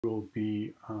We'll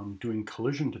be doing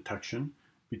collision detection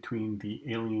between the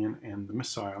alien and the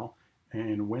missile.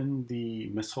 And when the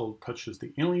missile touches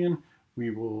the alien,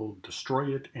 we will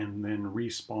destroy it and then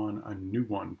respawn a new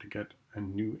one to get a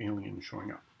new alien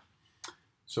showing up.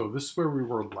 So this is where we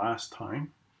were last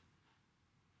time.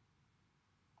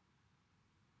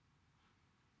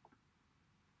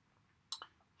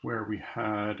 Where we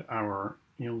had our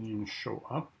alien show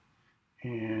up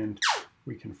and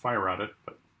we can fire at it,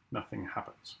 but nothing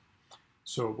happens.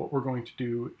 So what we're going to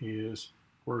do is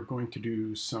we're going to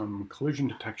do some collision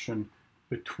detection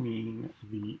between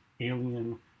the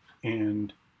alien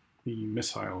and the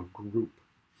missile group.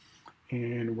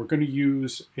 And we're going to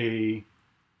use a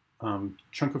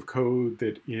chunk of code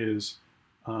that is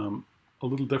a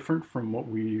little different from what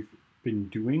we've been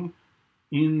doing.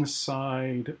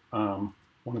 Inside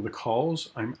one of the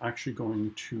calls, I'm actually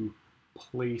going to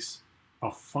place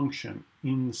a function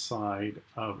inside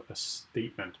of a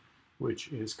statement, which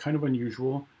is kind of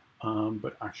unusual,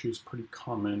 but actually is pretty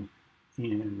common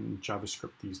in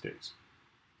JavaScript these days.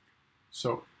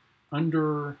 So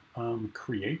under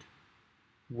create,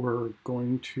 we're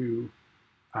going to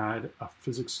add a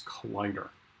physics collider.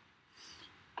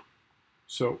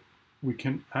 So we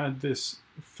can add this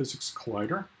physics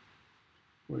collider,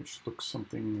 which looks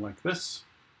something like this.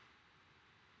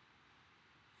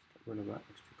 Get rid of that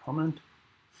extra comment.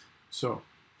 So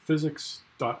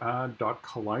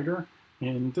physics.add.collider,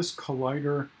 and this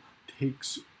collider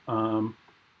takes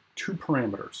two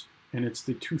parameters, and it's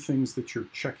the two things that you're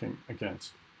checking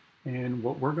against. And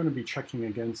what we're going to be checking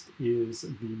against is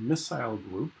the missile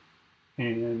group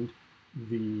and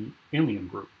the alien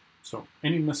group. So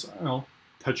any missile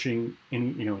touching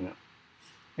any alien.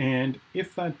 And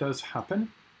if that does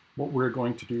happen, what we're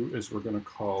going to do is we're going to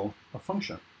call a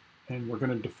function, and we're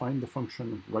going to define the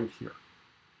function right here.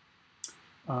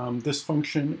 This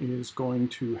function is going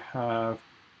to have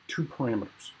two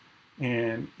parameters,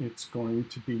 and it's going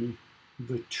to be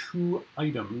the two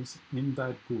items in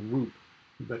that group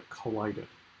that collided.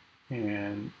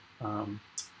 And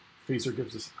Phaser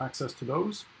gives us access to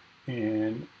those,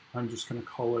 and I'm just going to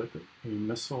call it a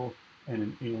missile and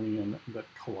an alien that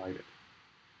collided.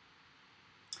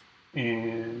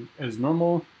 And as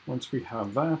normal, once we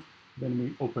have that, then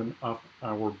we open up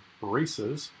our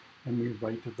braces and we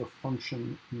write the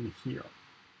function in here.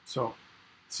 So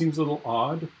it seems a little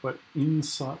odd, but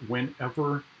inside,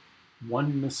 whenever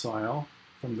one missile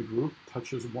from the group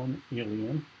touches one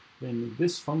alien, then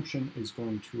this function is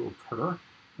going to occur,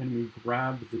 and we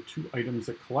grab the two items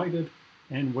that collided,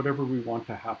 and whatever we want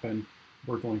to happen,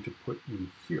 we're going to put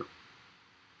in here.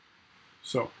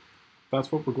 So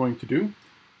that's what we're going to do.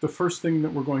 The first thing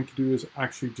that we're going to do is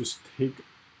actually just take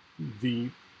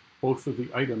both of the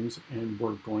items, and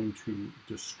we're going to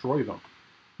destroy them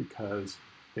because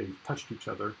they've touched each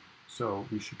other, so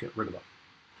we should get rid of them.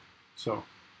 So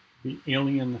the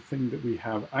alien thing that we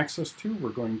have access to, we're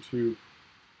going to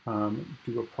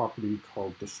do a property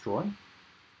called destroy,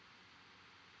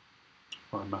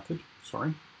 or a method,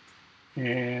 sorry.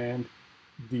 And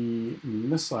the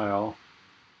missile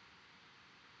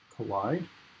collide,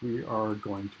 we are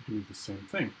going to do the same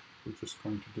thing. We're just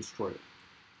going to destroy it.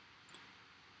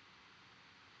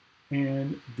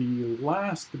 And the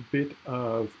last bit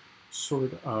of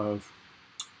sort of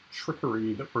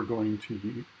trickery that we're going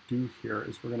to do here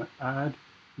is we're going to add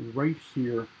right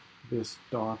here this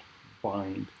dot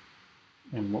bind.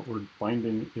 And what we're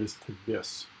binding is to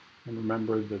this. And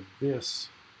remember that this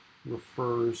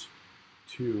refers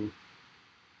to,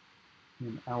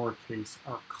 in our case,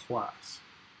 our class.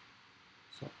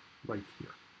 So right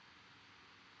here.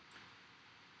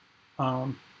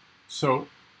 So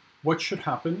what should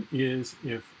happen is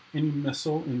if any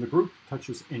missile in the group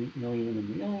touches any alien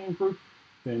in the alien group,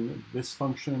 then this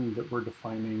function that we're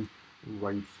defining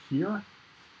right here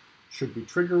should be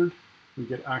triggered. We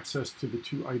get access to the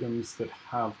two items that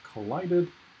have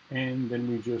collided, and then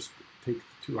we just take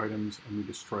the two items and we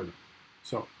destroy them.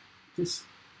 So this,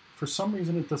 for some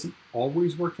reason, it doesn't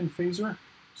always work in Phaser.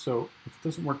 So if it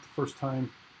doesn't work the first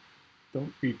time,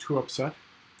 don't be too upset.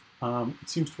 It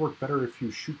seems to work better if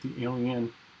you shoot the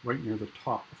alien right near the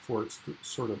top before it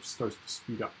sort of starts to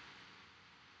speed up.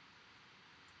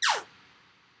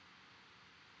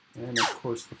 And of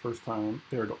course, the first time,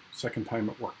 there we go, second time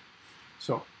it worked.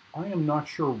 So I am not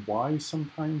sure why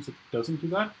sometimes it doesn't do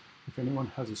that. If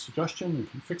anyone has a suggestion and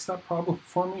can fix that problem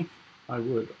for me, I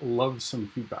would love some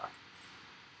feedback.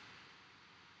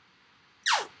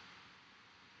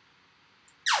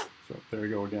 So there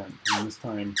you go again. And this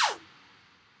time it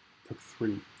took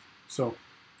 3. So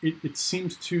it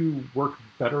seems to work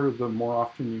better the more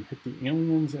often you hit the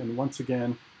aliens. And once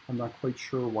again, I'm not quite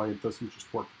sure why it doesn't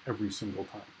just work every single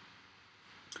time.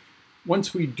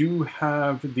 Once we do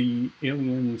have the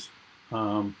aliens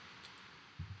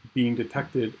being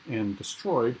detected and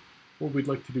destroyed, what we'd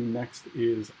like to do next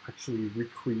is actually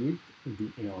recreate the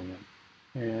alien.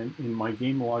 And in my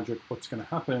game logic, what's going to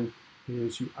happen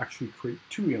is you actually create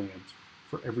 2 aliens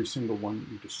for every single one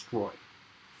that you destroy.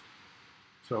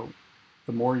 So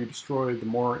the more you destroy, the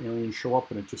more aliens show up,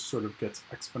 and it just sort of gets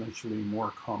exponentially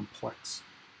more complex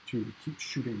to keep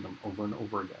shooting them over and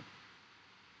over again.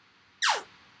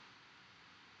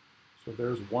 So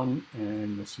there's 1,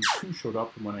 and you'll see 2 showed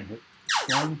up, and when I hit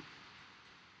 1,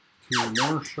 2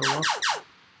 more show up,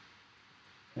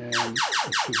 and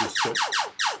it should just get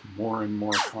more and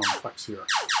more complex here.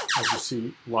 As you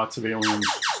see, lots of aliens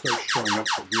start showing up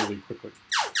really quickly.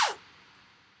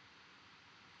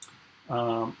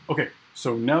 Okay,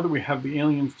 so now that we have the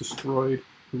aliens destroyed,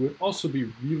 it would also be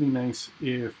really nice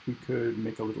if we could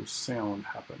make a little sound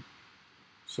happen.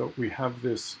 So we have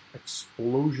this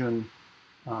explosion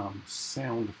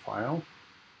sound file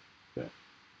that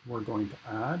we're going to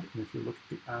add. And if you look at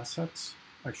the assets,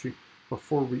 actually,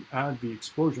 before we add the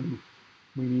explosion,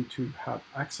 we need to have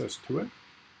access to it.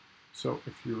 So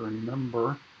if you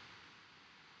remember,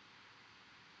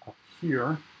 up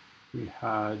here, we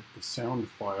had the sound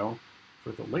file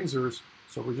for the lasers.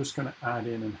 So we're just going to add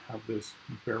in and have this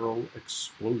barrel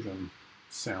explosion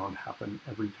sound happen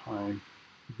every time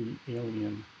the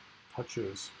alien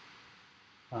touches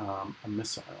a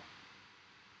missile.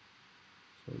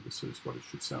 So this is what it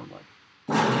should sound like.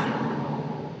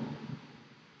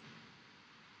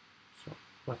 So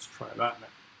let's try that now.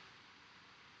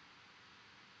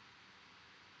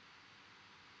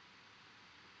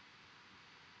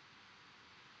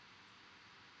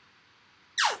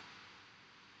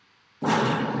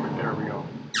 There we go.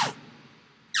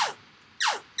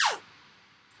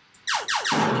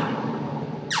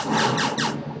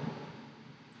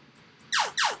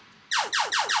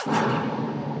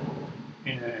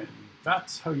 And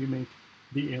that's how you make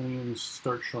the aliens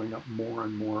start showing up more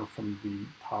and more from the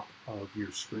top of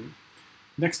your screen.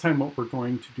 Next time what we're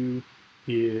going to do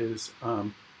is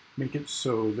make it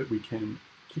so that we can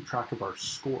keep track of our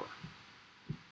score.